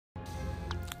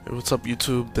Hey, what's up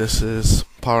YouTube? This is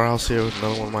Powerhouse here with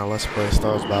another one of my Let's Play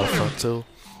Star Wars Battlefront 2.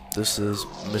 This is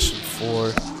mission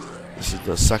 4. This is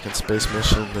the second space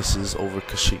mission. This is over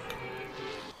Kashyyyk.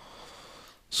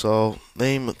 So,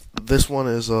 this one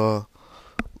is a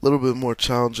little bit more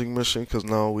challenging mission because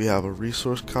now we have a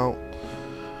resource count.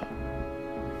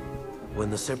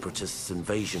 When the Separatists'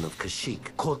 invasion of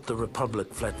Kashyyyk caught the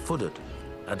Republic flat-footed,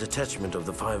 a detachment of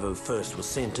the 501st was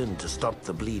sent in to stop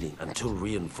the bleeding until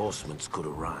reinforcements could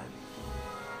arrive.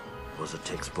 It was a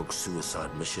textbook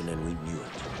suicide mission and we knew it.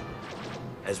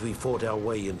 As we fought our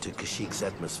way into Kashyyyks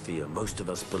atmosphere, most of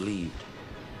us believed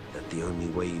that the only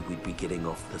way we'd be getting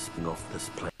off this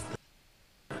planet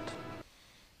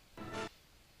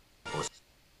was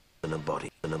in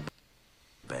a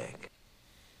bag.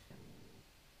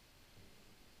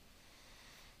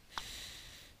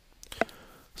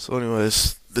 So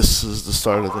anyways, this is the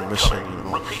start of the mission.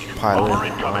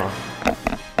 Pilot,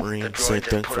 Marine, same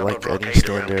thing for like any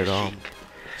standard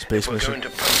space mission. If we're going to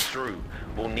punch through,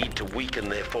 we'll need to weaken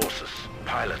their forces.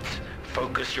 Pilots,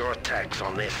 focus your attacks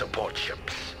on their support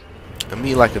ships. And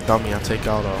me, like a dummy, I take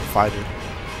out a fighter,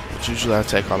 but usually I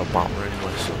take out a bomber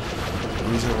anyway. So the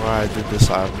reason why I did this,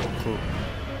 I have no clue.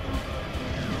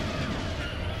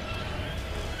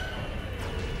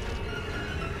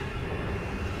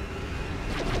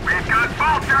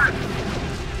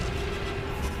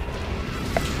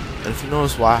 And if you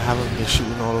notice why I haven't been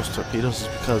shooting all those torpedoes is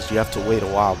because you have to wait a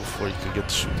while before you can get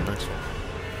to shoot the next one.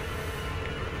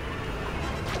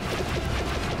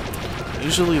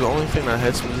 Usually the only thing that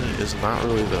hits me is not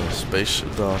really the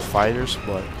fighters,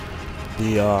 but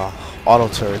the auto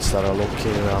turrets that are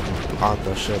located on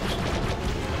the ships.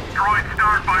 Droid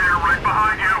Starfighter right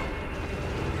behind you.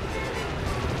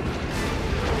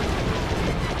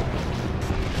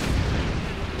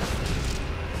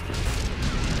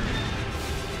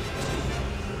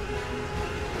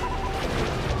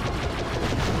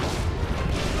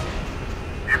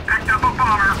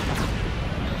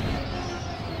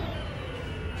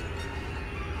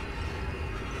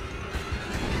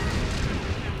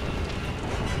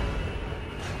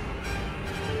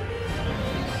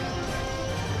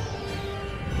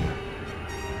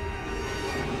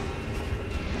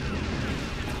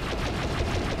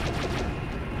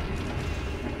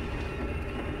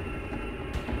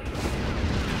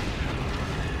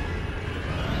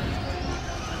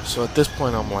 So at this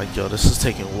point I'm like, yo, this is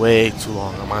taking way too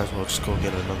long. I might as well just go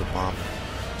get another bomb.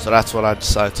 So that's what I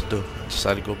decided to do. I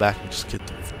decided to go back and just get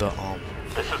the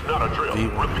This is not a drill.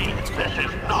 V1. Repeat, this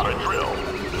is not a drill.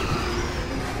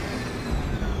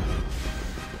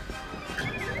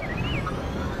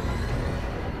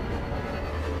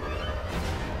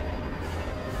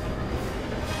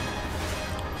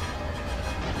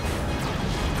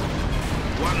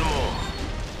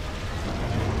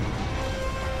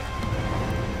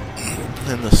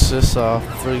 And the Cis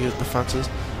frigate defenses,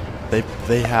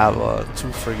 they have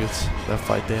 2 frigates that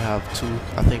fight. They have 2,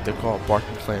 I think they're called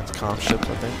Barking Clans comm ships,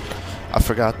 I think. I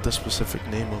forgot the specific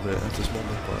name of it at this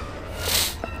moment, but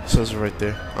it says it right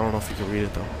there. I don't know if you can read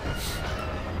it though.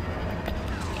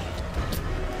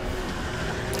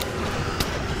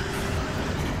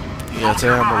 Yeah,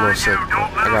 today I'm a little sick, but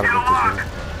I gotta make this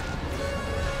video.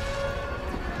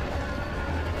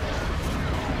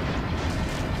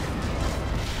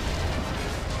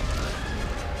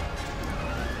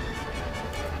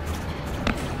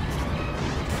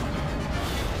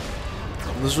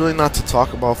 There's really not to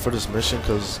talk about for this mission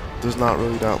because there's not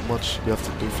really that much you have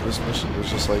to do for this mission. There's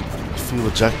just like a few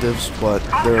objectives, but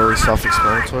they're really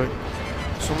self-explanatory.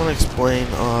 So I'm going to explain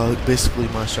basically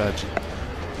my strategy.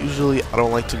 Usually I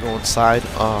don't like to go inside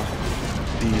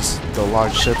the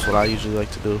large ships. What I usually like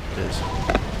to do is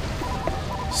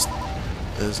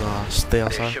stay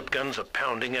outside. Their ship guns are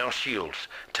pounding our shields.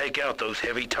 Take out those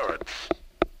heavy turrets.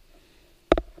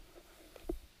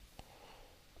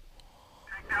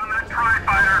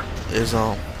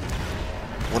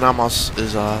 When I'm out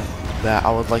that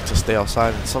I would like to stay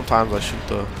outside, and sometimes I shoot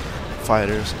the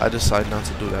fighters. I decide not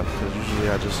to do that because usually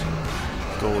I just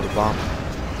go with a bomb.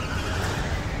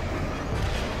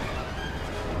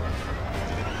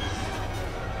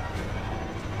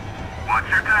 Watch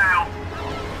your tail.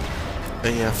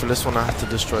 And yeah, for this one I have to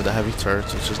destroy the heavy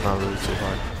turrets, which is not really too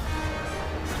hard.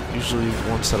 Usually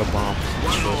one set of bombs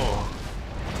destroys them all.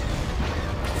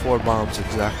 4 bombs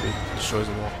exactly destroys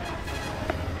them all.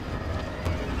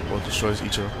 Well, destroys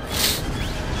each of them.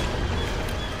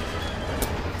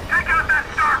 Take out that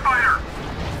starfighter.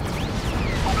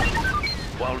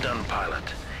 Well done, pilot.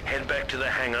 Head back to the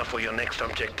hangar for your next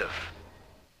objective.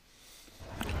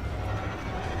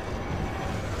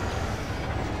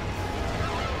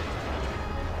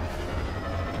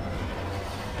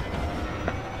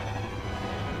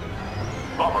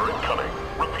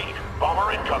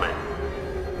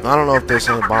 I don't know if they're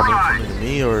saying bombing coming to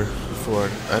me or for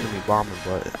an enemy bombing,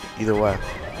 but either way,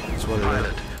 that's what it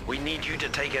Pilot, is. we need you to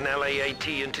take an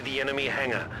LAAT into the enemy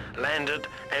hangar, land it,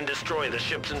 and destroy the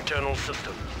ship's internal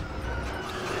system.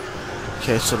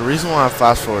 Okay, so the reason why I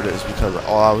fast forwarded is because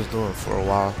all I was doing for a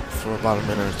while, for about a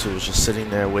minute or two, was just sitting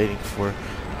there waiting for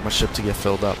my ship to get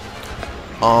filled up.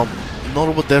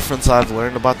 Notable difference I've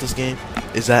learned about this game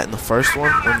is that in the first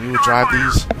one, when you would drive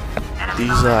these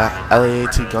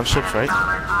LAAT gunships, right?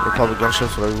 Republic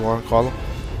gunships, whatever you want to call them.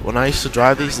 When I used to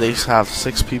drive these, they used to have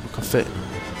 6 people could fit.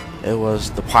 It was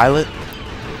the pilot,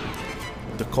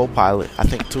 the co-pilot, I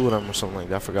think 2 of them or something like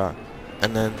that, I forgot.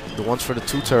 And then the ones for the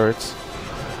 2 turrets,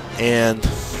 and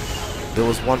there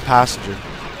was 1 passenger.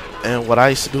 And what I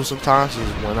used to do sometimes is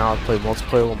when I would play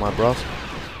multiplayer with my bros,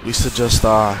 we used to just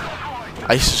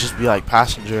I used to just be like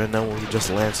passenger, and then we would just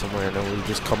land somewhere, and then we would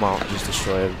just come out and just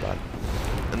destroy everybody.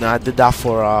 And then I did that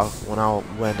for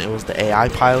when it was the AI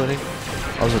piloting.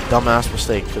 That was a dumbass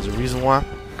mistake, because the reason why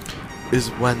is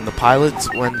when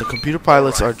the computer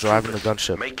pilots are driving the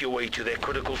gunship. Make your way to their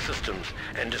critical systems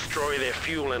and destroy their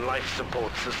fuel and life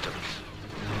support systems.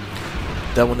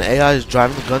 Then when the AI is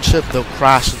driving the gunship, they'll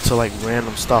crash into like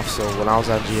random stuff. So when I was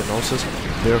at Geonosis,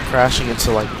 they were crashing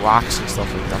into like rocks and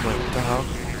stuff like that. I'm like, what the hell?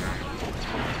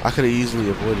 I could have easily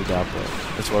avoided that,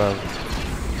 but it's whatever.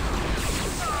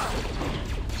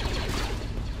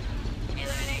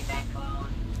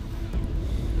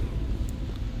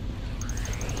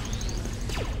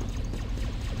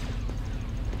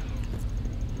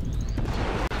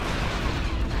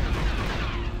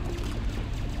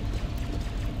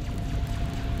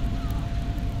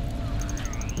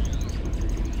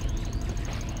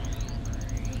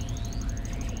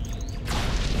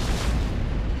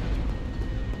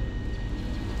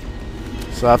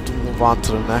 So I have to move on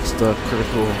to the next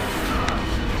critical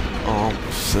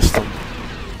system.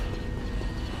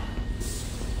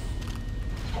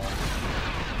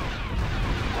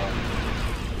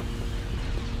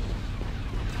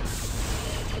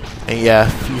 And yeah,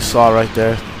 if you saw right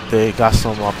there, they got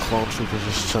some clone troopers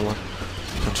just chilling,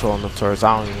 controlling the turrets.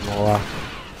 I don't even know why.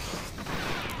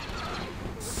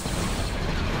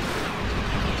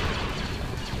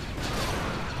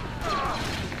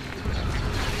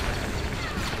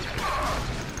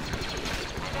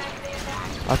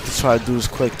 I have to try to do this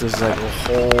quick. There's like a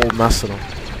whole mess of them.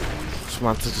 So I'm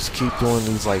going to just keep doing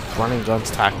these like running guns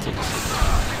tactics.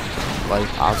 Like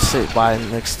I'll sit by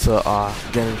next to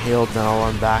getting healed, then I'll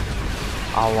run back.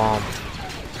 I'll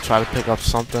try to pick up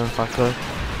something if I could.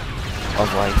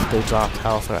 Of like if they dropped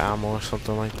health or ammo or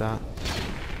something like that.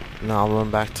 And I'll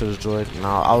run back to the droid.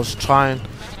 Now I was trying,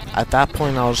 at that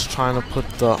point I was trying to put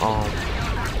the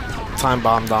time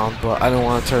bomb down, but I didn't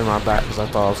want to turn my back because I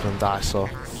thought I was gonna die. So.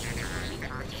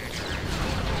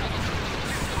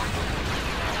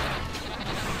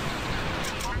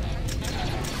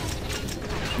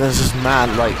 There's just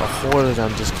mad, like a horde of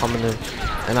them just coming in,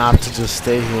 and I have to just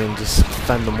stay here and just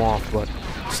fend them off. But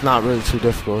it's not really too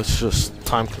difficult. It's just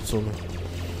time consuming.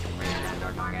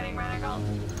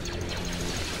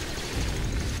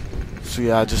 So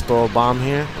yeah, I just throw a bomb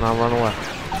here and I run away.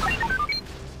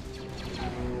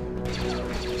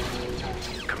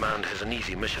 Command has an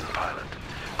easy mission, pilot.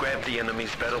 Grab the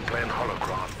enemy's battle plan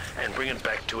holocron and bring it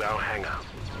back to our hangar.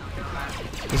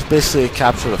 It's basically a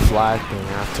capture the flag thing.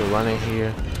 I have to run in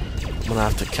here. I'm gonna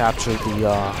have to capture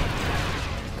the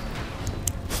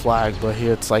flag, but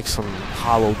here it's like some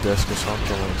hollow disc or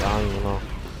something like that. I don't even know.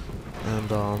 And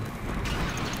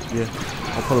yeah,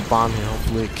 I'll put a bomb here.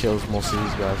 Hopefully it kills most of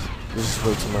these guys. This is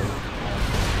way too many.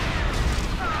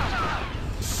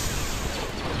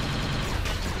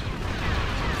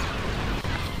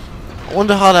 I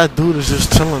wonder how that dude is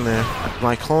just chilling there.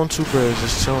 My clone trooper is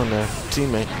just chilling there,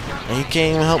 teammate, and he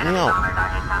can't even help me out.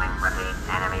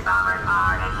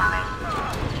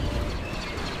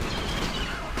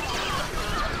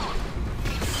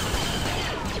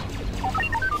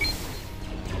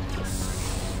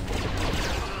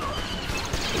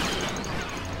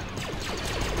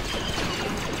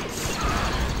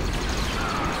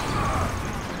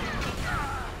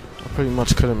 I pretty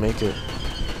much couldn't make it.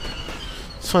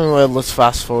 So anyway, let's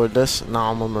fast forward this.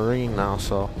 Now I'm a Marine now,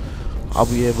 so I'll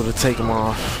be able to take him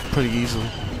off pretty easily.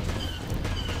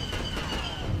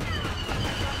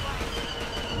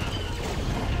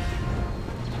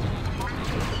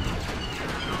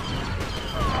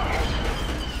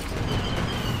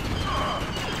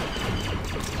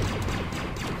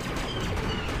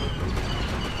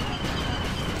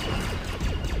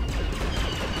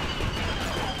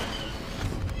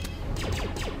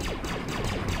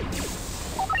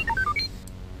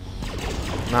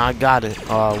 Now I got it.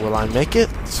 Will I make it?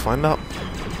 Let's find out.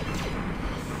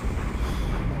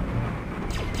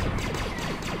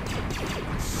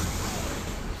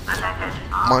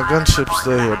 my gunship's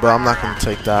still here, but I'm not going to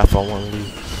take that if I want to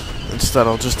leave. Instead,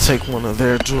 I'll just take one of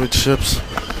their droid ships,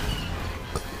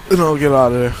 and I'll get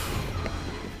out of there.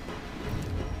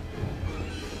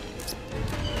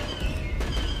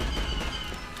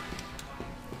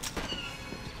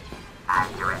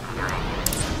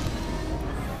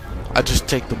 I just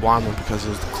take the blind one because it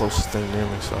was the closest thing near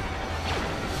me, so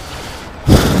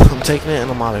I'm taking it and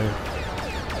I'm out of here.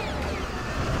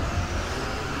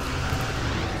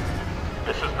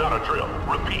 This is not a drill.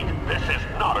 Repeat, this is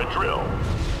not a drill.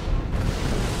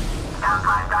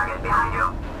 Target behind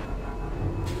you.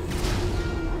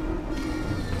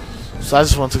 So I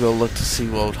just went to go look to see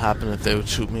what would happen if they would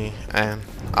shoot me, and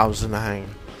I was in the hangar.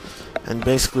 And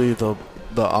basically the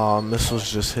missiles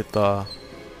just hit the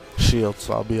shield,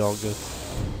 so I'll be all good.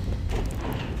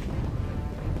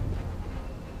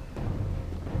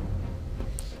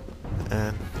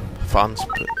 And found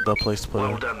the place to put it.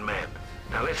 Well done, man.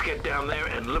 Now let's get down there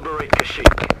and liberate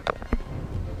Kashyyyk.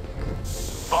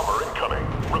 Bomber incoming.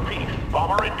 Repeat,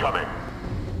 bomber incoming.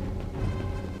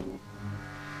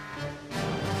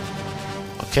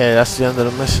 Okay, that's the end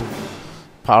of the mission.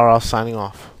 Power off, signing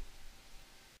off.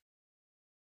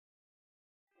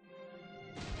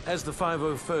 As the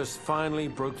 501st finally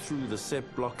broke through the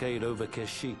SEP blockade over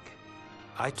Kashyyyk,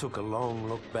 I took a long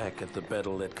look back at the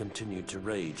battle that continued to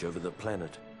rage over the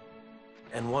planet,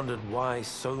 and wondered why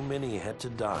so many had to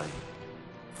die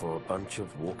for a bunch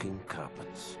of walking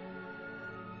carpets.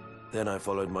 Then I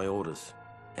followed my orders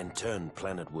and turned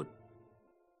planetward.